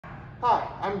Hi,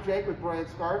 I'm Jake with Bray and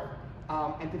Scarff,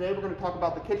 and today we're going to talk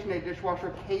about the KitchenAid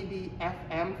dishwasher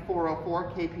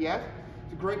KDFM404KPS.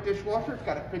 It's a great dishwasher. It's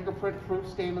got a fingerprint-proof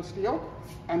stainless steel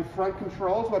and front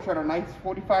controls, which are at a nice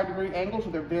 45-degree angle, so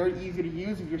they're very easy to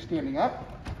use if you're standing up.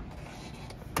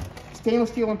 Stainless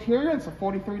steel interior. It's a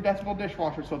 43 decibel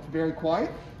dishwasher, so it's very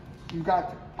quiet. You've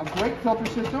got a great filter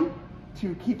system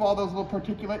to keep all those little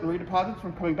particulate and redeposits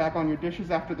from coming back on your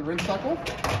dishes after the rinse cycle.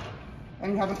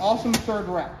 And you have an awesome third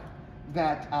rack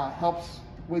that helps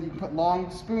with, you can put long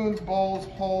spoons, bowls,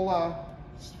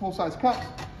 full-size cups,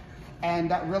 and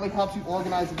that really helps you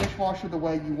organize the dishwasher the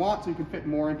way you want so you can fit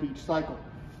more into each cycle.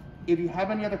 If you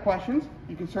have any other questions,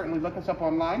 you can certainly look us up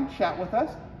online, chat with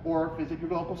us, or visit your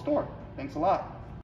local store. Thanks a lot.